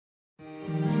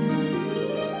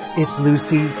It's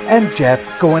Lucy and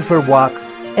Jeff going for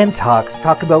walks and talks.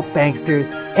 Talk about banksters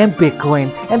and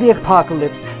Bitcoin and the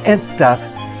apocalypse and stuff.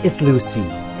 It's Lucy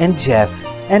and Jeff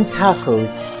and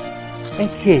tacos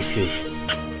and kisses.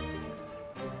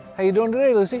 How you doing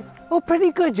today, Lucy? Oh,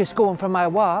 pretty good, just going for my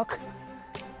walk.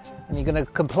 And you gonna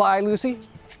comply, Lucy?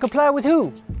 Comply with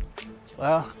who?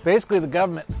 Well, basically the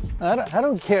government. I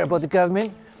don't care about the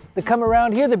government. They come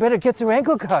around here, they better get their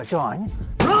ankle guards on.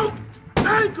 Rope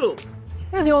ankles!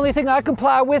 And the only thing I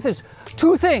comply with is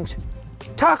two things: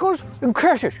 tacos and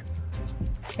kisses.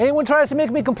 Anyone tries to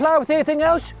make me comply with anything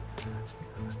else,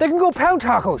 they can go pound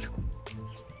tacos.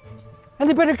 And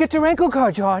they better get their ankle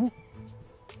guards on.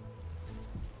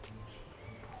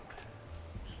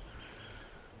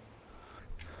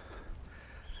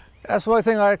 That's the only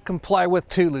thing I comply with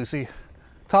too, Lucy.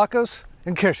 Tacos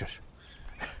and kisses.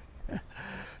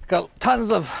 Got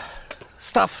tons of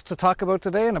stuff to talk about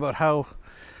today and about how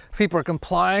people are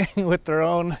complying with their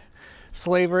own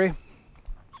slavery.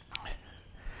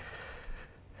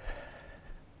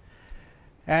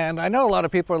 And I know a lot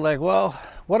of people are like, well,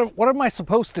 what am I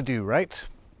supposed to do, right?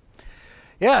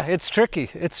 Yeah, it's tricky.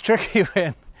 It's tricky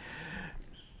when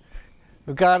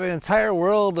we've got an entire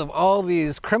world of all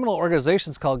these criminal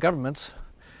organizations called governments,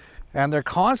 and they're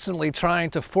constantly trying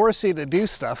to force you to do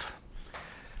stuff.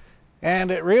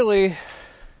 And it really,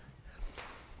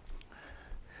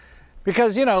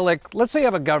 because, you know, like, let's say you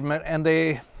have a government and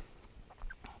they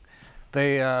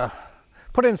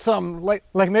put in some, like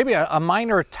maybe a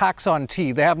minor tax on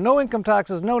tea. They have no income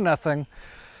taxes, no nothing.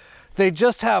 They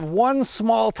just have one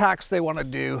small tax they want to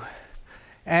do,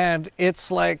 and it's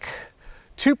like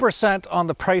 2% on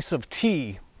the price of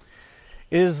tea.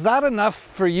 Is that enough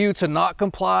for you to not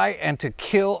comply and to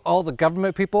kill all the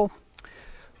government people?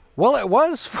 Well, it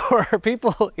was for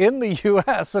people in the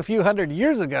US a few hundred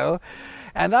years ago,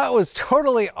 and that was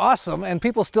totally awesome, and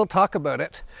people still talk about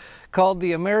it, called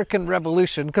the American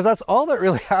Revolution, because that's all that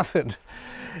really happened.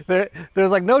 There's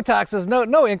like no taxes,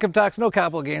 no income tax, no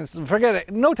capital gains, forget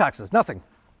it, no taxes, nothing.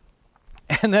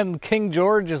 And then King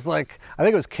George is like, I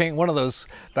think it was King, one of those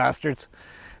bastards,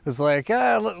 was like,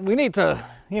 yeah, we need to,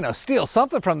 you know, steal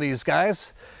something from these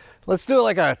guys. Let's do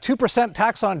like a 2%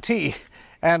 tax on tea.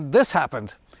 And this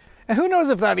happened. And who knows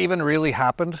if that even really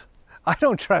happened? I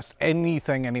don't trust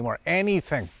anything anymore,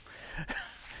 anything.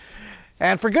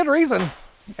 And for good reason.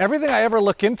 Everything I ever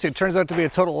look into turns out to be a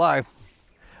total lie.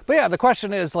 But yeah, the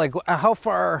question is, like, how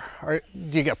far do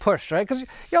you get pushed, right? Because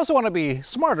you also want to be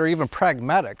smart or even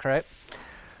pragmatic, right?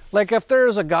 Like if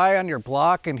there's a guy on your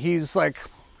block and he's like,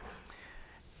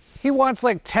 he wants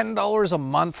like $10 a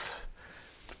month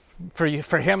for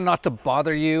him not to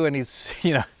bother you, and he's,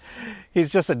 you know, he's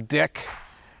just a dick.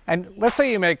 And let's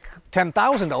say you make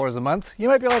 $10,000 a month, you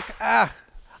might be like,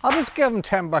 I'll just give him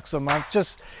 10 bucks a month.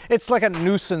 Just, it's like a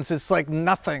nuisance. It's like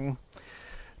nothing.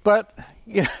 But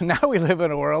you know, now we live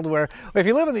in a world where, if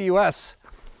you live in the US,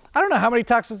 I don't know how many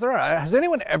taxes there are. Has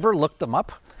anyone ever looked them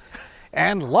up?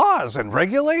 And laws and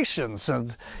regulations,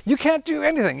 and you can't do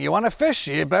anything. You want to fish,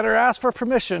 you better ask for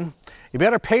permission. You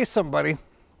better pay somebody.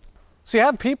 So you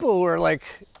have people who are like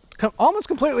almost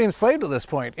completely enslaved at this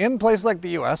point in places like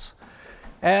the US,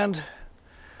 and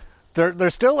they're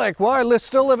still like, well, I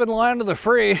still live in the land of the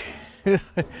free.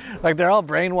 Like they're all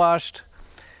brainwashed,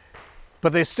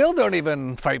 but they still don't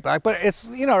even fight back. But it's,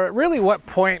 you know, really, what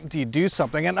point do you do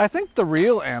something? And I think the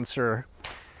real answer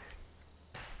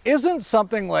isn't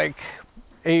something like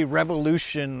a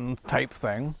revolution type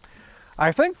thing.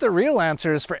 I think the real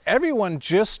answer is for everyone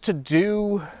just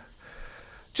to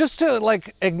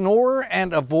like ignore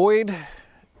and avoid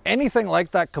anything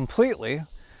like that completely.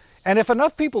 And if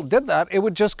enough people did that, it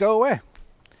would just go away.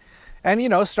 And, you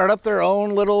know, start up their own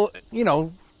little, you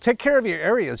know, take care of your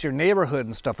areas, your neighborhood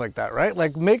and stuff like that, right?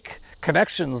 Like make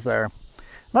connections there. And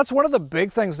that's one of the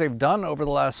big things they've done over the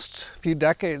last few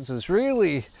decades, is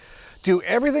really do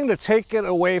everything to take it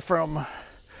away from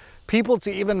people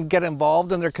to even get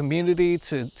involved in their community,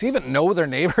 to even know their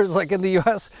neighbors. Like in the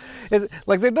US,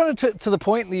 like they've done it to the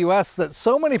point in the US that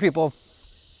so many people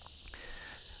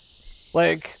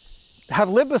like have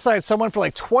lived beside someone for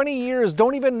like 20 years,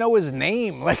 don't even know his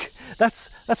name. Like that's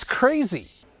crazy.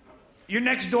 Your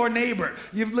next door neighbor,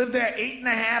 you've lived there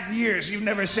 8.5 years, you've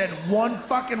never said one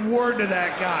fucking word to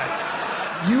that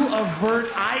guy. You avert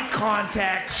eye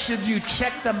contact should you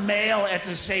check the mail at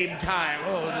the same time.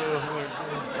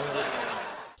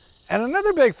 And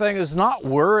another big thing is not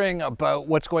worrying about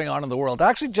what's going on in the world. I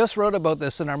actually just wrote about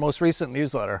this in our most recent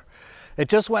newsletter. It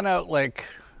just went out like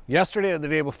yesterday or the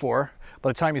day before, by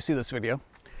the time you see this video.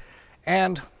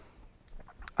 And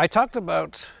I talked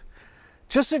about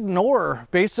just ignore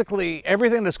basically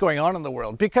everything that's going on in the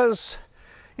world, because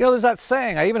You know, there's that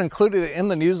saying, I even included it in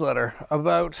the newsletter,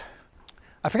 about,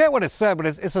 I forget what it said, but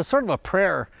it's a sort of a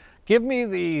prayer. Give me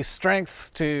the strength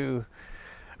to,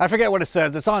 I forget what it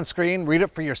says. It's on screen. Read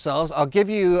it for yourselves. I'll give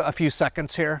you a few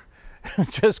seconds here.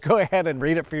 Just go ahead and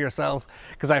read it for yourself,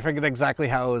 because I forget exactly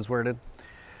how it was worded.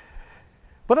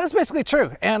 But that's basically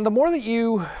true. And the more that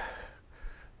you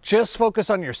just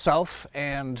focus on yourself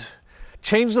and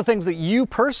change the things that you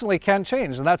personally can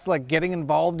change, and that's like getting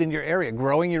involved in your area,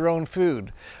 growing your own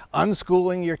food,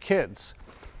 unschooling your kids,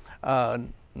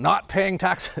 not paying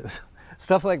taxes,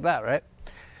 stuff like that, right?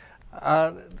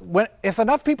 If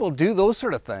enough people do those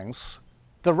sort of things,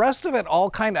 the rest of it all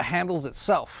kind of handles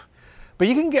itself. But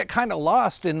you can get kind of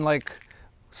lost in like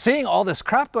seeing all this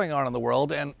crap going on in the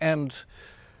world and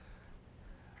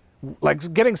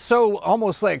like getting so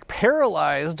almost like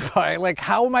paralyzed by like,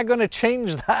 how am I going to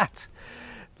change that?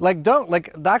 Like,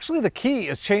 actually the key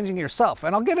is changing yourself.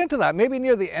 And I'll get into that maybe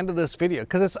near the end of this video,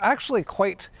 because it's actually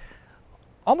quite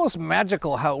almost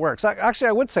magical how it works. Actually,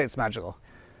 I would say it's magical.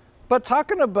 But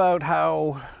talking about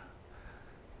how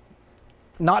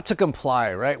not to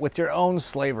comply, right, with your own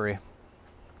slavery.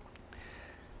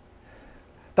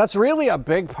 That's really a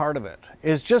big part of it,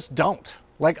 is just don't.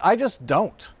 Like, I just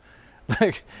don't.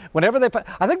 Like, whenever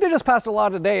I think they just passed a law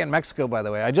today in Mexico, by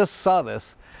the way. I just saw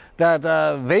this, that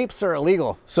vapes are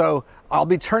illegal. So I'll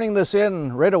be turning this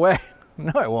in right away.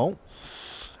 No, I won't.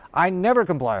 I never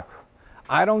comply.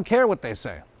 I don't care what they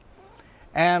say.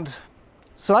 And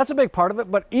so that's a big part of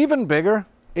it. But even bigger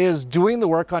is doing the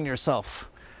work on yourself.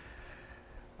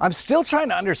 I'm still trying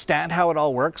to understand how it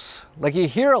all works. Like, you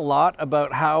hear a lot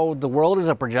about how the world is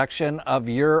a projection of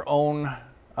your own,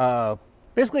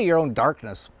 basically your own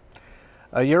darkness,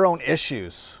 your own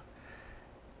issues.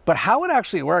 But how it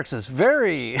actually works is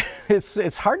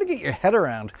it's hard to get your head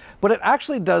around, but it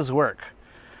actually does work.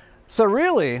 So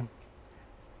really,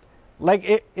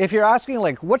 like, if you're asking,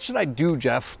 like, what should I do,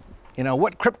 Jeff? You know,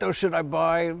 what crypto should I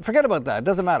buy? Forget about that. It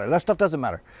doesn't matter. That stuff doesn't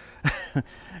matter.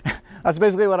 That's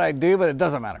basically what I do, but it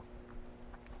doesn't matter.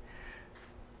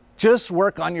 Just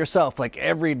work on yourself, like,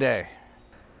 every day.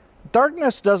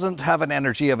 Darkness doesn't have an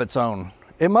energy of its own.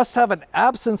 It must have an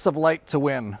absence of light to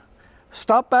win.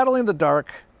 Stop battling the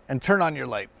dark and turn on your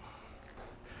light.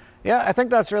 Yeah, I think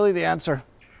that's really the answer.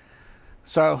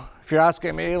 So if you're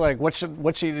asking me, like, what should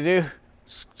you do?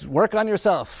 Work on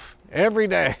yourself every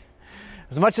day,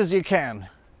 as much as you can.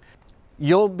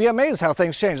 You'll be amazed how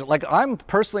things change. Like, I'm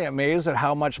personally amazed at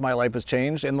how much my life has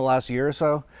changed in the last year or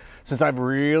so, since I've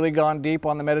really gone deep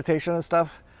on the meditation and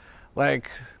stuff.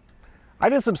 Like, I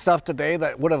did some stuff today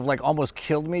that would have like almost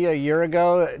killed me a year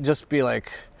ago. Just be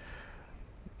like,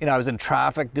 you know, I was in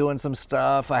traffic doing some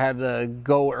stuff. I had to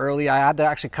go early. I had to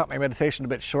actually cut my meditation a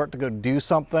bit short to go do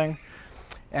something.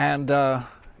 And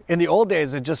in the old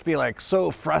days, it'd just be like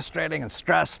so frustrating and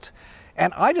stressed.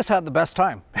 And I just had the best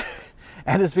time.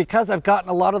 And it's because I've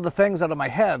gotten a lot of the things out of my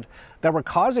head that were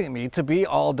causing me to be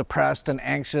all depressed and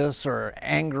anxious or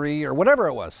angry or whatever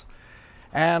it was.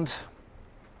 And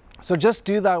so just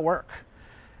do that work.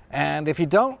 And if you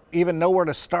don't even know where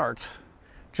to start,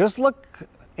 just look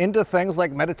into things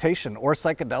like meditation or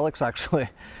psychedelics, actually.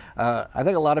 I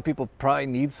think a lot of people probably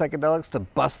need psychedelics to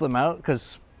bust them out,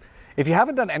 because if you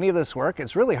haven't done any of this work,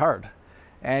 it's really hard.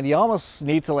 And you almost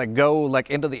need to like go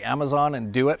like into the Amazon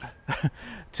and do it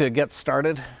to get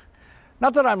started.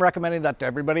 Not that I'm recommending that to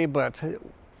everybody, but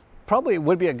probably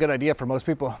would be a good idea for most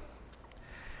people.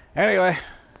 Anyway,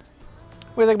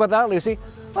 what do you think about that, Lucy?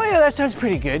 Oh yeah, that sounds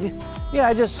pretty good.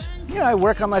 Yeah, I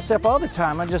work on myself all the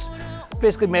time. I'm just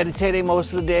basically meditating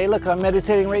most of the day. Look, I'm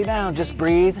meditating right now. Just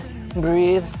breathe,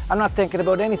 breathe. I'm not thinking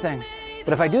about anything.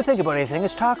 But if I do think about anything,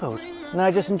 it's tacos. And I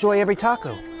just enjoy every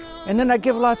taco. And then I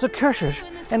give lots of curses,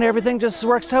 and everything just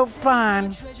works out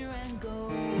fine.